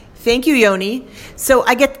Thank you, Yoni. So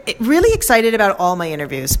I get really excited about all my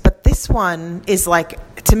interviews, but this one is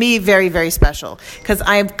to me, very, very special because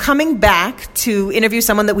I'm coming back to interview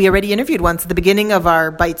someone that we already interviewed once at the beginning of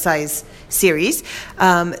our Bite Size series,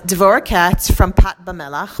 Dvorah Katz from Pat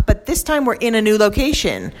Bamelach, but this time we're in a new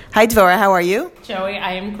location. Hi, Dvorah. How are you? Joey,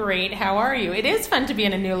 I am great. How are you? It is fun to be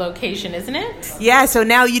in a new location, isn't it? Yeah, so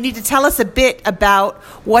now you need to tell us a bit about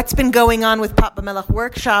what's been going on with Pat Bamelach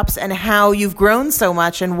workshops and how you've grown so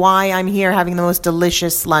much and why I'm here having the most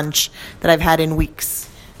delicious lunch that I've had in weeks.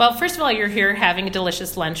 Well, first of all, you're here having a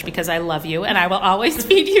delicious lunch because I love you and I will always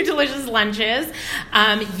feed you delicious lunches.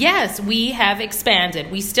 Yes, we have expanded.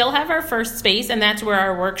 We still have our first space, and that's where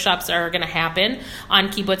our workshops are going to happen on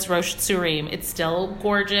Kibbutz Rosh Tzurim. It's still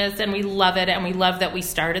gorgeous, and we love it, and we love that we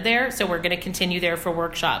started there, so we're going to continue there for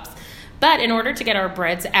workshops. But in order to get our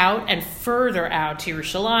breads out and further out to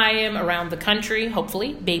Yerushalayim, around the country,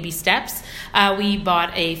 hopefully, baby steps, we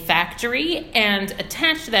bought a factory, and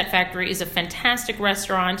attached to that factory is a fantastic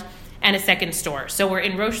restaurant and a second store. So we're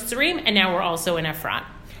in Rosh Tzurim, and now we're also in Efrat.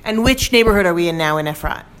 And which neighborhood are we in now in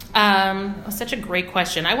Efrat? Such a great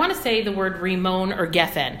question. I want to say the word Rimon or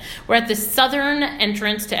Geffen. We're at the southern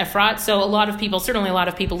entrance to Efrat, so certainly a lot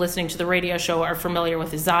of people listening to the radio show are familiar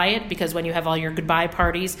with the Zayed, because when you have all your goodbye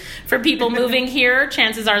parties for people moving here,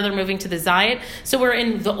 chances are they're moving to the Zayed. So we're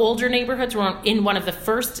in the older neighborhoods. We're in one of the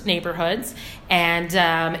first neighborhoods, and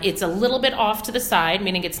it's a little bit off to the side,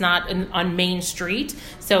 meaning it's not on Main Street,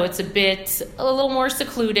 so it's a little more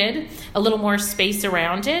secluded, a little more space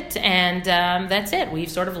around it, and that's it.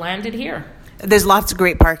 We've sort of landed here. There's lots of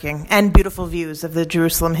great parking and beautiful views of the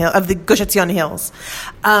Jerusalem Hill, of the Gush Etzion hills.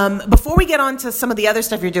 Before we get on to some of the other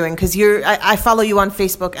stuff you're doing, because I follow you on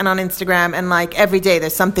Facebook and on Instagram, and every day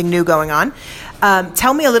there's something new going on.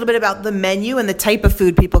 Tell me a little bit about the menu and the type of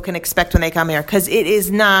food people can expect when they come here, because it is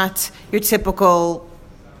not your typical,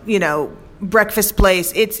 breakfast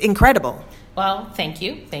place. It's incredible. Well, thank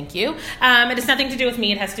you. It has nothing to do with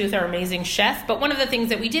me. It has to do with our amazing chef. But one of the things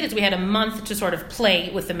that we did is we had a month to sort of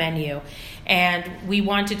play with the menu, and we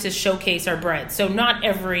wanted to showcase our bread. So not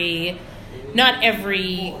every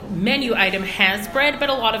menu item has bread, but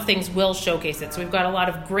a lot of things will showcase it. So we've got a lot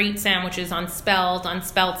of great sandwiches on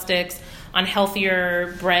spelt sticks, on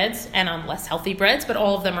healthier breads and on less healthy breads, but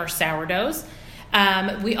all of them are sourdoughs.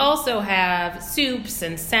 We also have soups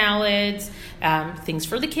and salads, things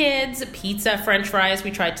for the kids, pizza, French fries.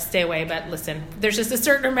 We tried to stay away, but listen, there's just a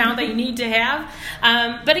certain amount that you need to have.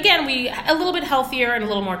 But again, a little bit healthier and a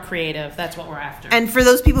little more creative. That's what we're after. And for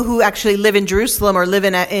those people who actually live in Jerusalem or live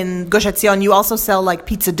in Gush Etzion, you also sell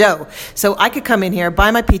pizza dough. So I could come in here,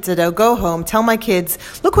 buy my pizza dough, go home, tell my kids,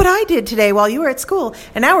 look what I did today while you were at school.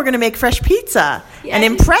 And now we're going to make fresh pizza and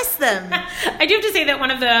impress them. I do have to say that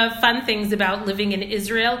one of the fun things about living in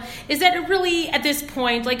Israel is that it really, at this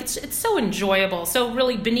point, it's so enjoyable. So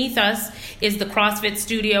really beneath us is the CrossFit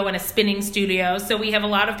studio and a spinning studio. So we have a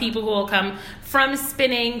lot of people who will come from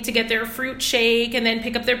spinning to get their fruit shake and then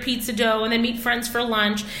pick up their pizza dough and then meet friends for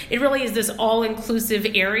lunch. It really is this all-inclusive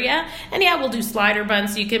area. And yeah, we'll do slider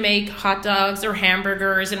buns, so you can make hot dogs or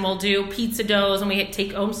hamburgers, and we'll do pizza doughs, and we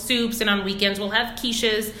take home soups, and on weekends we'll have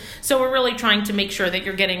quiches. So we're really trying to make sure that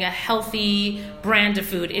you're getting a healthy brand of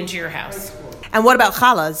food into your house. And what about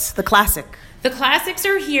challahs, the classic? The classics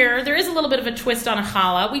are here. There is a little bit of a twist on a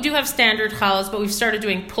challah. We do have standard challahs, but we've started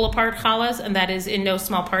doing pull-apart challahs, and that is in no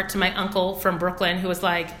small part to my uncle from Brooklyn, who was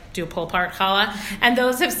like, do a pull-apart challah. And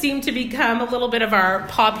those have seemed to become a little bit of our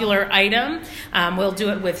popular item. We'll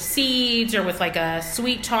do it with seeds or with a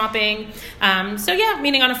sweet topping.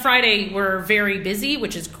 Meaning on a Friday, we're very busy,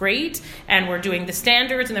 which is great, and we're doing the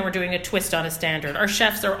standards, and then we're doing a twist on a standard. Our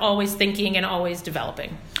chefs are always thinking and always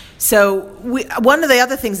developing. So one of the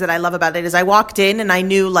other things that I love about it is I walked in and I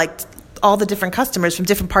knew all the different customers from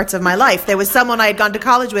different parts of my life. There was someone I had gone to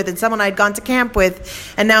college with and someone I had gone to camp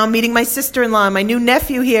with, and now I'm meeting my sister-in-law and my new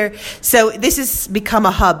nephew here. So this has become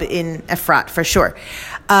a hub in Efrat for sure.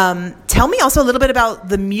 Tell me also a little bit about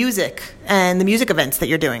the music and the music events that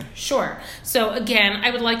you're doing. Sure. So again,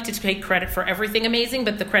 I would like to take credit for everything amazing,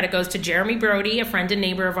 but the credit goes to Jeremy Brody, a friend and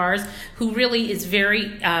neighbor of ours, who really is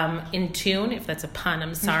very in tune, if that's a pun,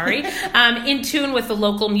 I'm sorry, in tune with the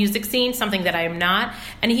local music scene, something that I am not.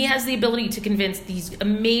 And he has the ability to convince these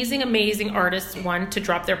amazing, amazing artists, one, to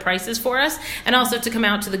drop their prices for us, and also to come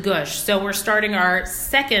out to the Gush. So we're starting our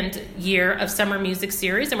second year of summer music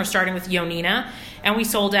series, and we're starting with Yonina. and we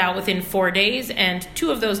sold out within 4 days, and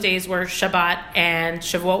 2 of those days were Shabbat and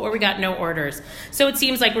Shavuot, where we got no orders. So it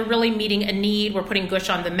seems like we're really meeting a need. We're putting Gush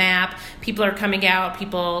on the map. People are coming out.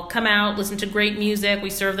 People come out, listen to great music. We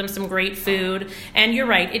serve them some great food. And you're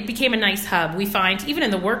right, it became a nice hub. We find even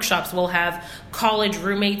in the workshops, we'll have college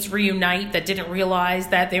roommates reunite that didn't realize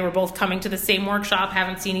that they were both coming to the same workshop,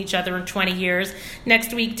 haven't seen each other in 20 years.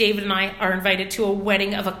 Next week, David and I are invited to a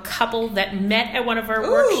wedding of a couple that met at one of our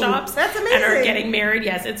workshops. That's amazing. And are getting married.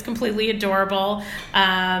 Yes, it's completely adorable.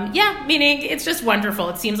 Meaning it's just wonderful.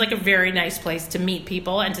 It seems like a very nice place to meet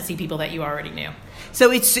people and to see people that you already knew. So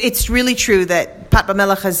it's really true that Pat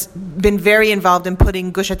Bamelech has been very involved in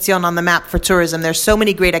putting Gush Etzion on the map for tourism. There's so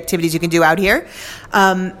many great activities you can do out here.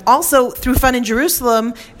 Also, through Fun in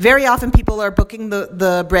Jerusalem, very often people are booking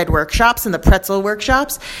the bread workshops and the pretzel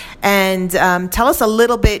workshops. And tell us a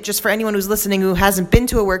little bit, just for anyone who's listening who hasn't been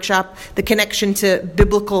to a workshop, the connection to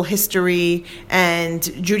biblical history and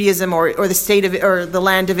Judaism or the state of or the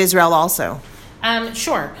land of Israel also.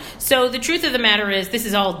 Sure. So the truth of the matter is this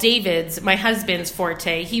is all David's, my husband's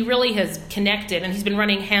forte. He really has connected, and he's been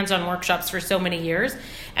running hands-on workshops for so many years.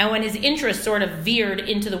 And when his interest sort of veered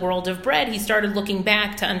into the world of bread, he started looking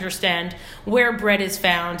back to understand where bread is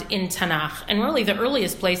found in Tanakh. And really the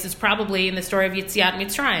earliest place is probably in the story of Yetziat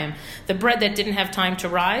Mitzrayim. The bread that didn't have time to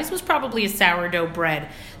rise was probably a sourdough bread.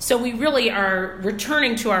 So we really are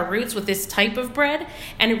returning to our roots with this type of bread,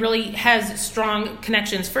 and it really has strong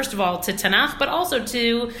connections, first of all, to Tanakh, but also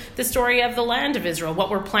to the story of the land of Israel, what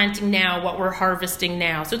we're planting now, what we're harvesting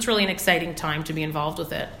now. So it's really an exciting time to be involved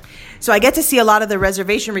with it. So I get to see a lot of the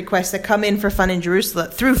reservation requests that come in for Fun in Jerusalem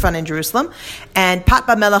through Fun in Jerusalem, and Pat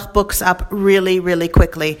Bamelech books up really, really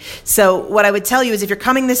quickly. So what I would tell you is if you're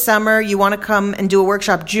coming this summer, you want to come and do a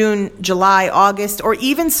workshop June, July, August, or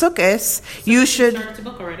even Sukkot, you should. To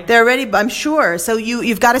book already. They're ready, I'm sure. So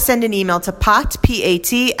you've got to send an email to Pat,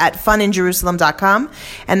 P-A-T, at funinjerusalem.com,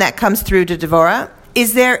 and that comes through to Devorah.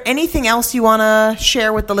 Is there anything else you want to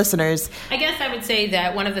share with the listeners? I guess I would say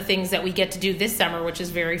that one of the things that we get to do this summer, which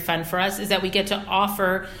is very fun for us, is that we get to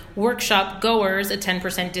offer workshop goers a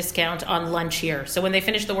 10% discount on lunch here. So when they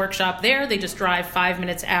finish the workshop there, they just drive 5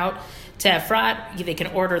 minutes out to Efrat. They can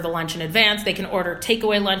order the lunch in advance. They can order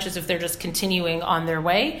takeaway lunches if they're just continuing on their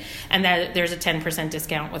way. And that there's a 10%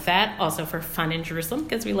 discount with that. Also for Fun in Jerusalem,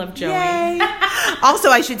 because we love Joey. Yay.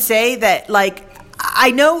 Also, I should say that,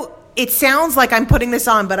 I know it sounds like I'm putting this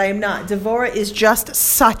on, but I am not. Devorah is just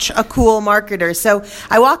such a cool marketer. So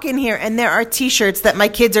I walk in here and there are T-shirts that my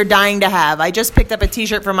kids are dying to have. I just picked up a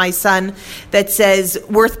T-shirt for my son that says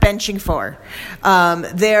 "Worth benching for."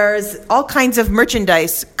 There's all kinds of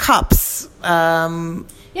merchandise, cups.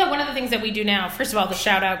 Yeah, one of the things that we do now, first of all, the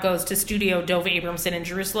shout out goes to Studio Dove Abramson in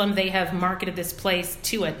Jerusalem. They have marketed this place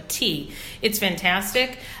to a T. It's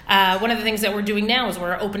fantastic. One of the things that we're doing now is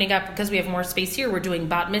we're opening up, because we have more space here, we're doing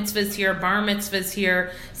bat mitzvahs here, bar mitzvahs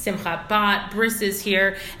here, simchat bat, bris is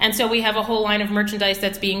here. And so we have a whole line of merchandise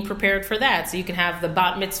that's being prepared for that. So you can have the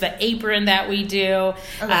bat mitzvah apron that we do. Oh,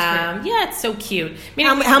 that's great. Yeah, it's so cute.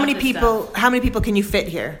 How many people can you fit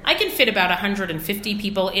here? I can fit about 150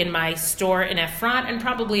 people in my store in Efrat, and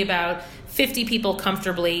probably about 50 people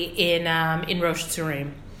comfortably in Rosh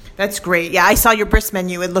Tzurim. That's great. Yeah, I saw your bris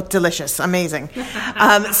menu. It looked delicious. Amazing.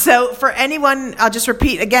 So for anyone, I'll just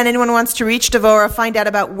repeat again, anyone who wants to reach Devorah, find out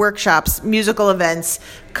about workshops, musical events,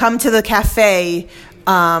 come to the cafe.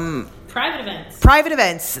 Private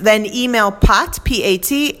events. Then email Pat,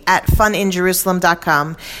 P-A-T, at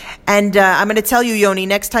funinjerusalem.com. And I'm going to tell you, Yoni,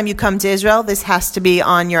 next time you come to Israel, this has to be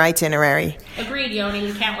on your itinerary. Agreed, Yoni.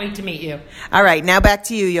 We can't wait to meet you. All right. Now back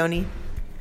to you, Yoni.